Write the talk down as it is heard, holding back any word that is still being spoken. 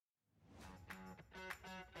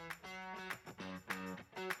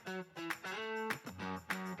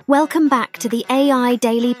Welcome back to the AI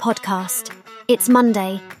Daily Podcast. It's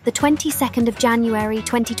Monday, the 22nd of January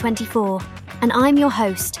 2024, and I'm your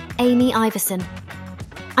host, Amy Iverson.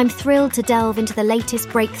 I'm thrilled to delve into the latest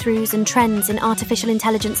breakthroughs and trends in artificial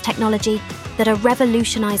intelligence technology that are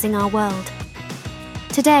revolutionizing our world.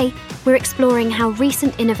 Today, we're exploring how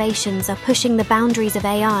recent innovations are pushing the boundaries of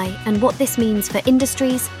AI and what this means for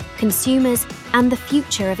industries, consumers, and the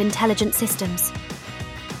future of intelligent systems.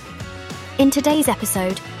 In today's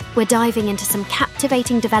episode, we're diving into some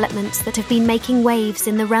captivating developments that have been making waves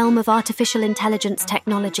in the realm of artificial intelligence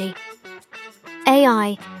technology.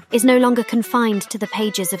 AI is no longer confined to the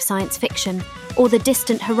pages of science fiction or the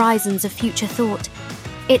distant horizons of future thought.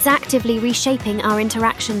 It's actively reshaping our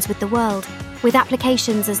interactions with the world, with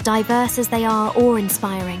applications as diverse as they are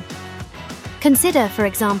awe-inspiring. Consider, for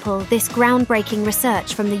example, this groundbreaking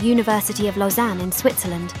research from the University of Lausanne in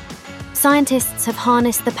Switzerland. Scientists have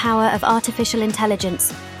harnessed the power of artificial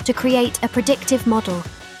intelligence to create a predictive model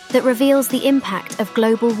that reveals the impact of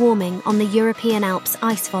global warming on the European Alps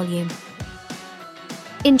ice volume.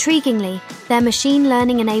 Intriguingly, their machine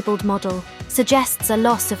learning-enabled model suggests a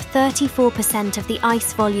loss of 34% of the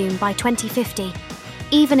ice volume by 2050,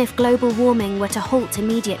 even if global warming were to halt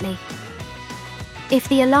immediately. If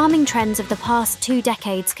the alarming trends of the past 2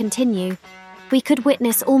 decades continue, we could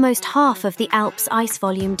witness almost half of the Alps ice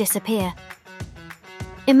volume disappear.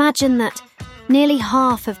 Imagine that, nearly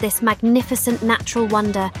half of this magnificent natural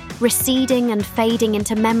wonder receding and fading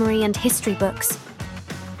into memory and history books.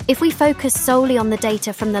 If we focus solely on the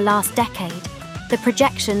data from the last decade, the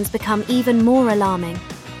projections become even more alarming,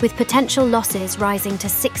 with potential losses rising to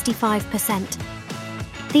 65%.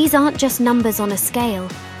 These aren't just numbers on a scale,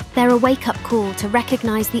 they're a wake-up call to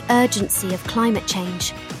recognize the urgency of climate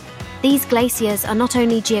change. These glaciers are not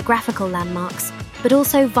only geographical landmarks, but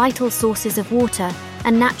also vital sources of water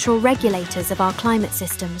and natural regulators of our climate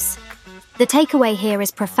systems. The takeaway here is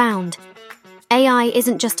profound. AI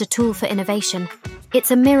isn't just a tool for innovation, it's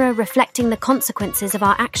a mirror reflecting the consequences of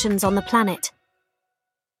our actions on the planet.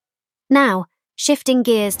 Now, shifting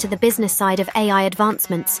gears to the business side of AI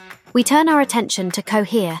advancements, we turn our attention to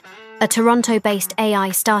Cohere, a Toronto-based AI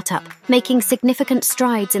startup making significant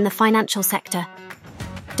strides in the financial sector.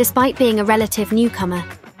 Despite being a relative newcomer,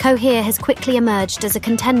 Cohere has quickly emerged as a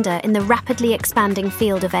contender in the rapidly expanding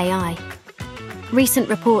field of AI. Recent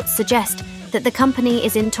reports suggest that the company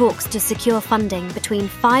is in talks to secure funding between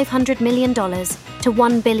 $500 million to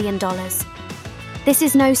 $1 billion. This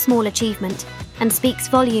is no small achievement and speaks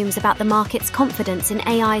volumes about the market's confidence in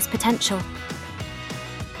AI's potential.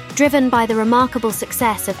 Driven by the remarkable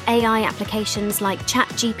success of AI applications like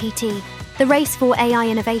ChatGPT, the race for AI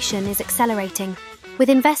innovation is accelerating, with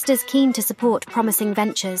investors keen to support promising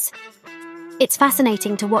ventures. It's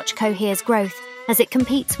fascinating to watch Cohere's growth as it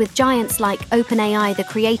competes with giants like OpenAI, the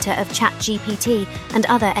creator of ChatGPT, and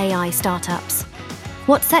other AI startups.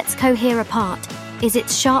 What sets Cohere apart is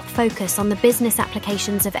its sharp focus on the business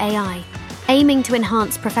applications of AI, aiming to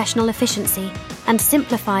enhance professional efficiency and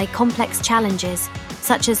simplify complex challenges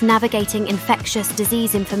such as navigating infectious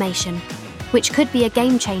disease information, which could be a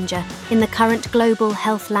game-changer in the current global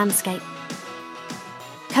health landscape.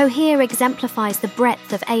 Cohere exemplifies the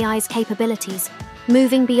breadth of AI's capabilities,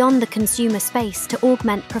 moving beyond the consumer space to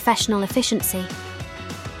augment professional efficiency.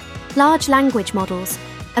 Large language models,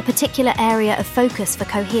 a particular area of focus for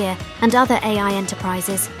Cohere and other AI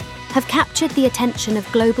enterprises, have captured the attention of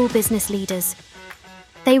global business leaders.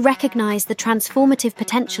 They recognize the transformative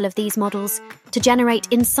potential of these models to generate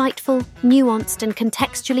insightful, nuanced, and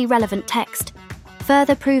contextually relevant text,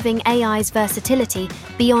 further proving AI's versatility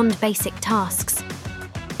beyond basic tasks.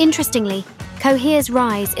 Interestingly, Cohere's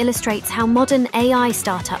rise illustrates how modern AI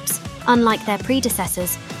startups, unlike their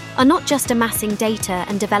predecessors, are not just amassing data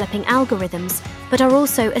and developing algorithms, but are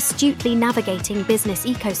also astutely navigating business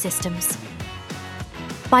ecosystems.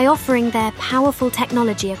 By offering their powerful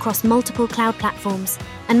technology across multiple cloud platforms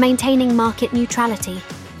and maintaining market neutrality,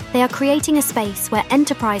 they are creating a space where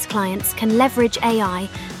enterprise clients can leverage AI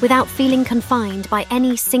without feeling confined by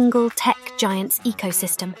any single tech giant's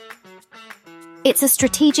ecosystem. It's a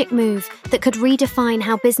strategic move that could redefine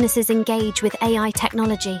how businesses engage with AI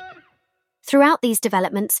technology. Throughout these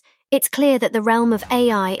developments, it's clear that the realm of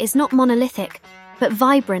AI is not monolithic, but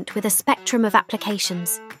vibrant with a spectrum of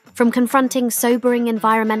applications, from confronting sobering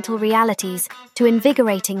environmental realities to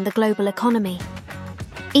invigorating the global economy.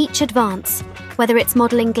 Each advance, whether it's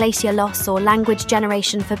modeling glacier loss or language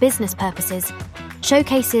generation for business purposes,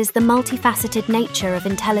 showcases the multifaceted nature of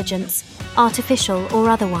intelligence, artificial or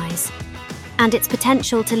otherwise, and its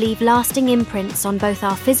potential to leave lasting imprints on both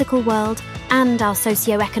our physical world and our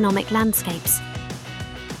socio-economic landscapes.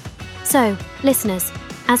 So, listeners,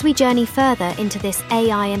 As we journey further into this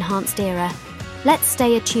AI-enhanced era, let's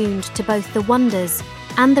stay attuned to both the wonders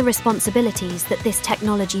and the responsibilities that this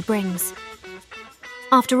technology brings.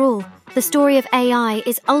 After all, the story of AI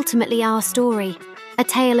is ultimately our story, a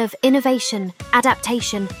tale of innovation,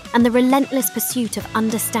 adaptation, and the relentless pursuit of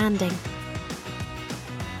understanding.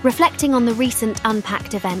 Reflecting on the recent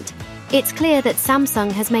Unpacked event, it's clear that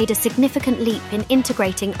Samsung has made a significant leap in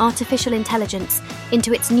integrating artificial intelligence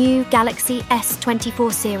into its new Galaxy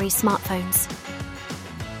S24 series smartphones.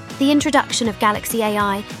 The introduction of Galaxy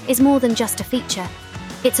AI is more than just a feature.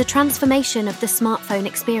 It's a transformation of the smartphone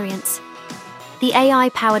experience. The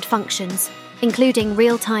AI-powered functions, including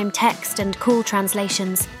real-time text and call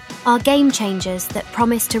translations, are game changers that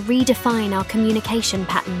promise to redefine our communication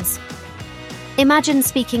patterns. Imagine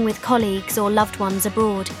speaking with colleagues or loved ones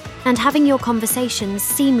abroad and having your conversations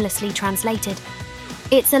seamlessly translated.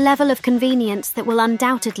 It's a level of convenience that will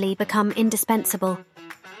undoubtedly become indispensable.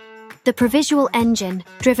 The Provisual engine,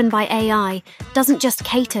 driven by AI, doesn't just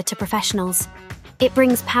cater to professionals. It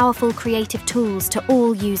brings powerful creative tools to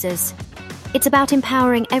all users. It's about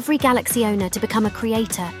empowering every Galaxy owner to become a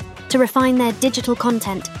creator, to refine their digital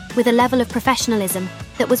content with a level of professionalism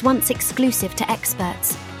that was once exclusive to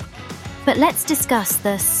experts. But let's discuss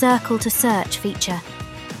the Circle to Search feature.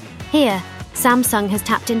 Here, Samsung has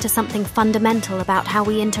tapped into something fundamental about how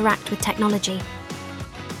we interact with technology.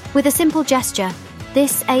 With a simple gesture,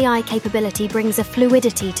 this AI capability brings a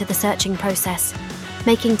fluidity to the searching process,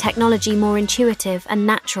 making technology more intuitive and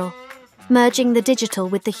natural, merging the digital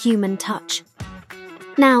with the human touch.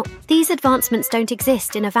 Now, these advancements don't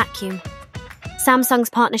exist in a vacuum. Samsung's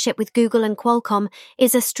partnership with Google and Qualcomm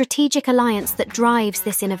is a strategic alliance that drives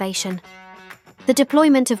this innovation. The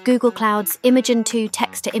deployment of Google Cloud's Imagen 2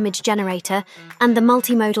 text-to-image generator and the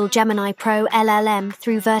multimodal Gemini Pro LLM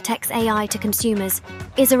through Vertex AI to consumers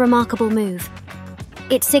is a remarkable move.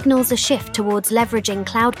 It signals a shift towards leveraging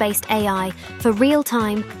cloud-based AI for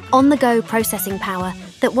real-time, on-the-go processing power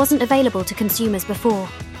that wasn't available to consumers before.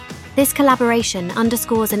 This collaboration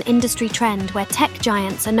underscores an industry trend where tech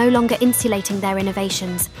giants are no longer insulating their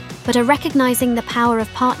innovations, but are recognizing the power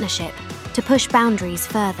of partnership to push boundaries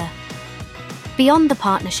further. Beyond the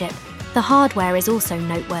partnership, the hardware is also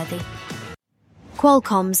noteworthy.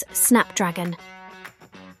 Qualcomm's Snapdragon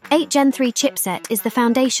 8 Gen 3 chipset is the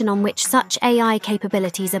foundation on which such AI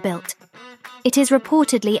capabilities are built. It is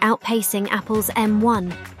reportedly outpacing Apple's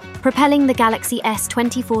M1, propelling the Galaxy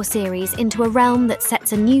S24 series into a realm that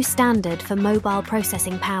sets a new standard for mobile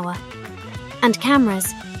processing power. And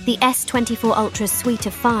cameras, the S24 Ultra's suite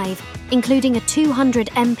of 5, including a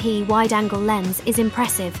 200MP wide-angle lens, is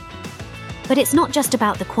impressive. But it's not just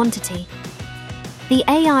about the quantity. The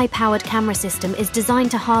AI-powered camera system is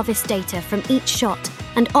designed to harvest data from each shot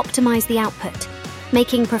and optimize the output,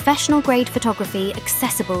 making professional-grade photography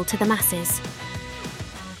accessible to the masses.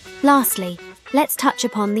 Lastly, let's touch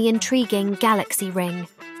upon the intriguing Galaxy Ring.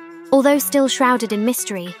 Although still shrouded in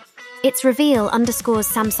mystery, its reveal underscores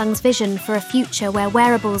Samsung's vision for a future where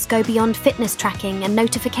wearables go beyond fitness tracking and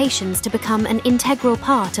notifications to become an integral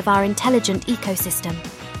part of our intelligent ecosystem.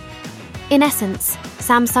 In essence,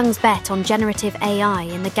 Samsung's bet on generative AI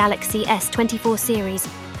in the Galaxy S24 series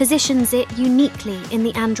positions it uniquely in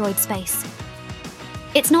the Android space.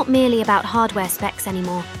 It's not merely about hardware specs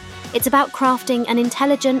anymore. It's about crafting an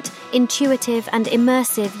intelligent, intuitive, and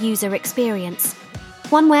immersive user experience.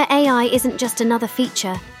 One where AI isn't just another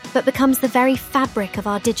feature, but becomes the very fabric of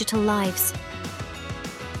our digital lives.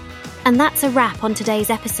 And that's a wrap on today's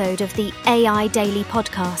episode of the AI Daily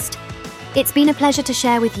Podcast. It's been a pleasure to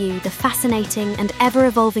share with you the fascinating and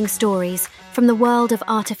ever-evolving stories from the world of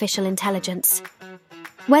artificial intelligence.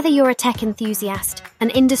 Whether you're a tech enthusiast, an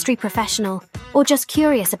industry professional, or just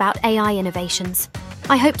curious about AI innovations,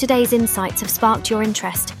 I hope today's insights have sparked your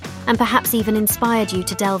interest and perhaps even inspired you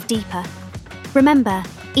to delve deeper. Remember,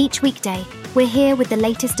 each weekday, we're here with the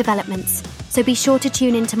latest developments, so be sure to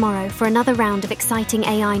tune in tomorrow for another round of exciting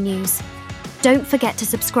AI news. Don't forget to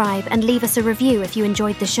subscribe and leave us a review if you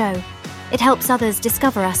enjoyed the show. It helps others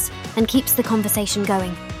discover us and keeps the conversation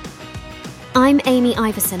going. I'm Amy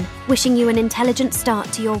Iverson, wishing you an intelligent start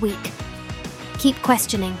to your week. Keep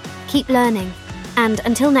questioning, keep learning, and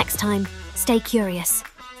until next time, stay curious.